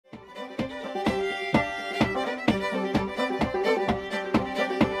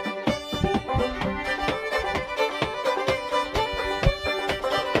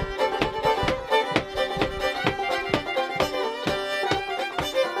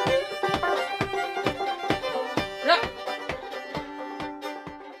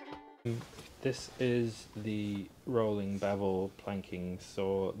This is the rolling bevel planking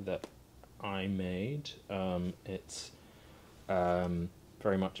saw that I made. It's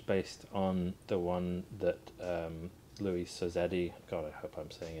very much based on the one that Louis Sauzedde, God, I hope I'm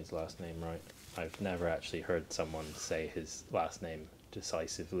saying his last name right. I've never actually heard someone say his last name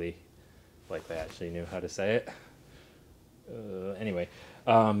decisively, like they actually knew how to say it. Anyway,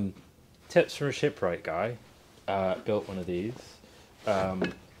 tips from a shipwright guy. Built one of these.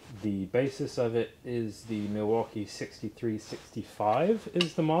 The basis of it is the Milwaukee 6365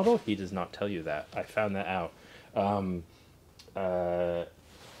 is the model. He does not tell you that. I found that out.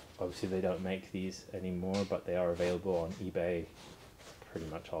 Obviously they don't make these anymore, but they are available on eBay pretty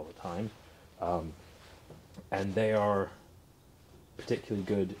much all the time. And they are particularly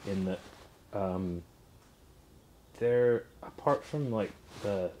good in that they're, apart from like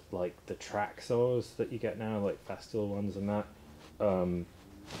the track saws that you get now, like Fasteel ones and that,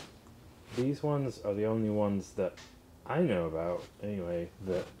 these ones are the only ones that I know about anyway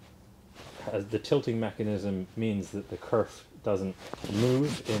that has the tilting mechanism means that the kerf doesn't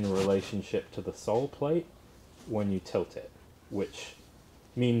move in relationship to the sole plate when you tilt it, which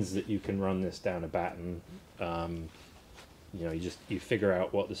means that you can run this down a batten. You know, you figure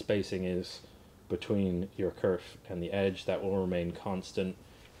out what the spacing is between your kerf and the edge. That will remain constant.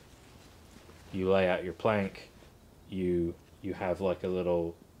 You lay out your plank. You have like a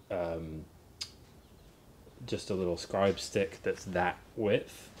little just a little scribe stick that's that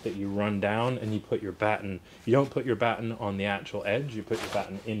width that you run down, and you put your batten. You don't put your batten on the actual edge. You put your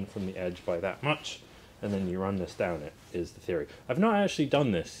batten in from the edge by that much, and then you run this down. It is the theory. I've not actually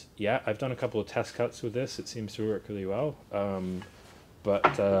done this yet. I've done a couple of test cuts with this. It seems to work really well.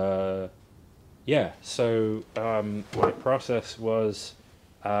 Yeah, so my process was,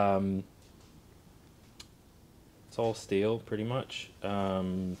 it's all steel pretty much.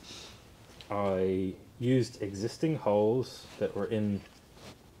 I used existing holes that were in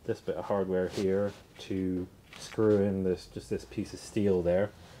this bit of hardware here to screw in this piece of steel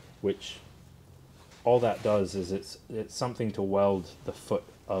there, which all that does is it's something to weld the foot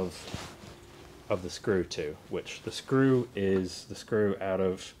of the screw to, which the screw is the screw out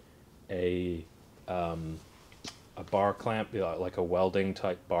of a bar clamp, like a welding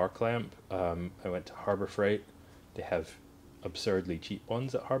type bar clamp. I went to Harbor Freight. They have absurdly cheap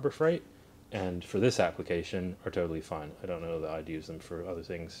ones at Harbor Freight, and for this application are totally fine. I don't know that I'd use them for other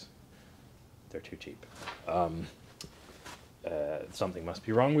things. They're too cheap. Something must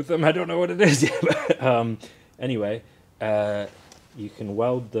be wrong with them. I don't know what it is yet. Anyway, you can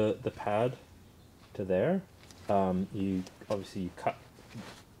weld the pad to there. You cut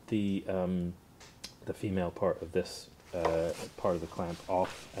the female part of this part of the clamp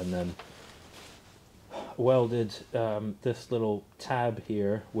off, and then welded this little tab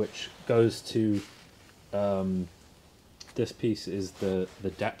here, which goes to this piece is the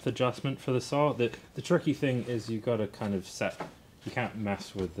depth adjustment for the saw. The tricky thing is you got to kind of set. You can't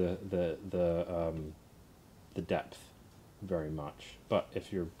mess with the depth very much. But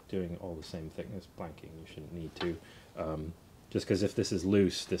if you're doing all the same thickness planking, you shouldn't need to. Just because if this is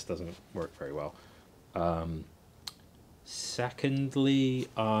loose, this doesn't work very well. Secondly,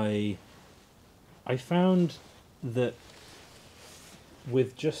 I found that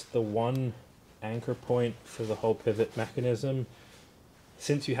with just the one anchor point for the whole pivot mechanism,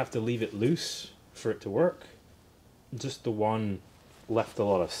 since you have to leave it loose for it to work, just the one left a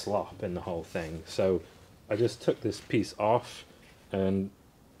lot of slop in the whole thing. So I just took this piece off, and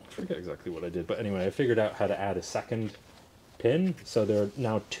I forget exactly what I did, but anyway, I figured out how to add a second pin. So there are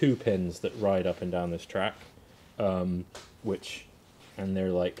now 2 pins that ride up and down this track, and they're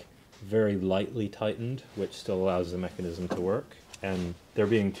like very lightly tightened, which still allows the mechanism to work, and there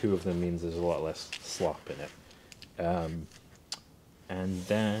being 2 of them means there's a lot less slop in it. And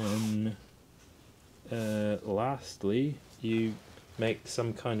then lastly, you make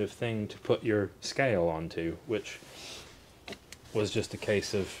some kind of thing to put your scale onto, which was just a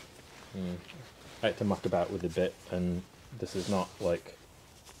case of I had to muck about with a bit, and this is not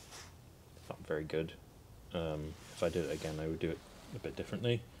very good. If I did it again, I would do it a bit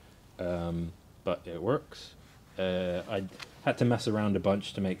differently. But it works. I had to mess around a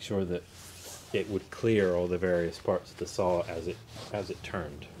bunch to make sure that it would clear all the various parts of the saw as it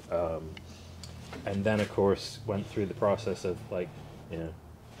turned. And then, of course, went through the process of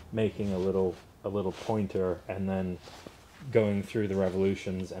making a little pointer, and then going through the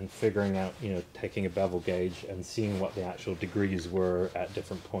revolutions and figuring out, taking a bevel gauge and seeing what the actual degrees were at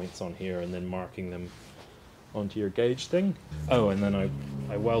different points on here, and then marking them onto your gauge thing. Oh, and then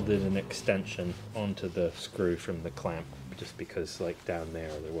I welded an extension onto the screw from the clamp just because like down there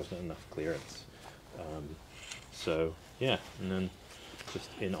wasn't enough clearance. So yeah, and then just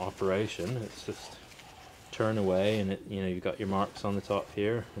in operation, it's just turn away, and you've got your marks on the top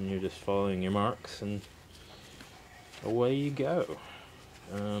here, and you're just following your marks, and away you go.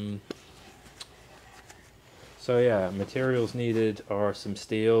 So yeah, materials needed are some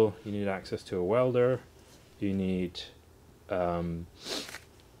steel. You need access to a welder. You need the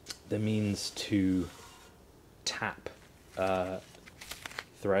means to tap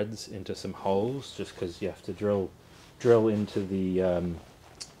threads into some holes, just because you have to drill into the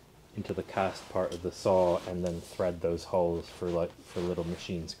cast part of the saw, and then thread those holes for little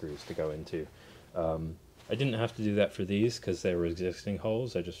machine screws to go into. I didn't have to do that for these because they were existing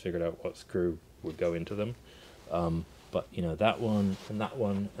holes. I just figured out what screw would go into them. But that one and that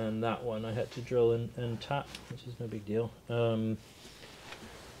one and that one I had to drill and tap, which is no big deal. And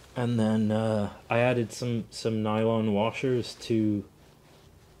then I added some nylon washers to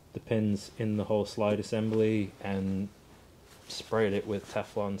the pins in the whole slide assembly, and sprayed it with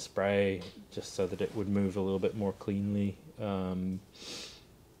Teflon spray just so that it would move a little bit more cleanly. The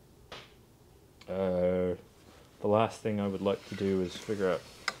last thing I would like to do is figure out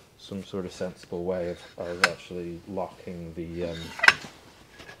some sort of sensible way of actually locking the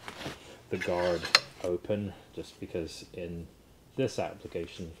guard open, just because in this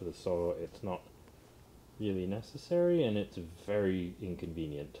application for the saw it's not really necessary, and it's very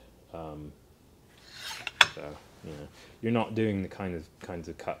inconvenient. So you're not doing the kinds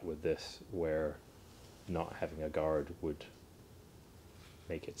of cut with this where not having a guard would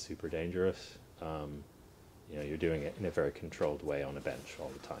make it super dangerous. You're doing it in a very controlled way on a bench all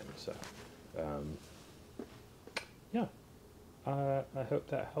the time. So yeah, I hope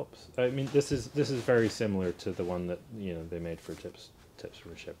that helps. I mean, this is very similar to the one that they made for tips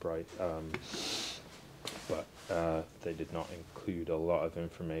for shipwright, but they did not include a lot of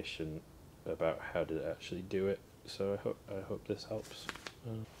information about how to actually do it. So I hope this helps.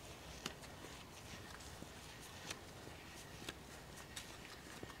 And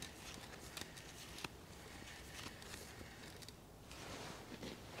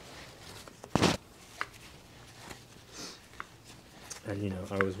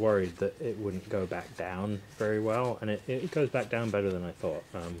I was worried that it wouldn't go back down very well, and it goes back down better than I thought.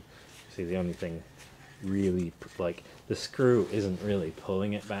 See, the only thing really, like, the screw isn't really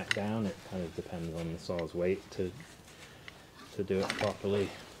pulling it back down. It kind of depends on the saw's weight to do it properly,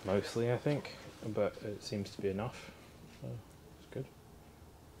 mostly, I think, but it seems to be enough, so it's good.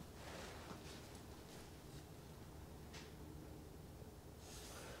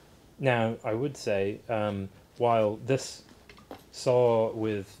 Now, I would say, while this saw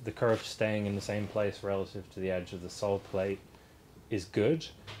with the kerf staying in the same place relative to the edge of the saw plate is good,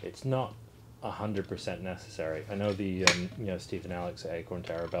 it's not 100% necessary. I know the Steve and Alex at Acorn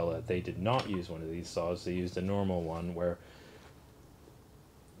Tarabella, they did not use one of these saws. They used a normal one where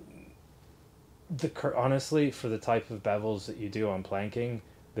honestly, for the type of bevels that you do on planking,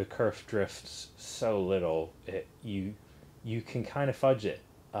 the kerf drifts so little, you can kind of fudge it.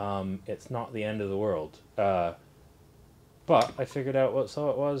 It's not the end of the world. But I figured out what saw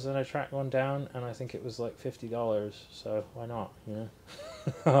it was, and I tracked one down, and I think it was like $50. So why not?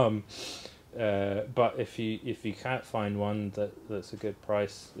 But if you can't find one that's a good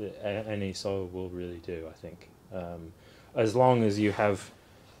price, any saw will really do, I think. As long as you have,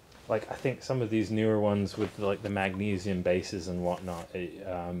 like, I think some of these newer ones with like the magnesium bases and whatnot,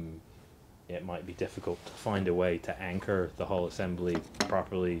 it might be difficult to find a way to anchor the whole assembly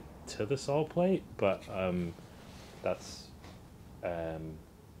properly to the saw plate, but that's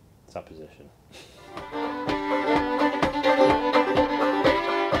supposition.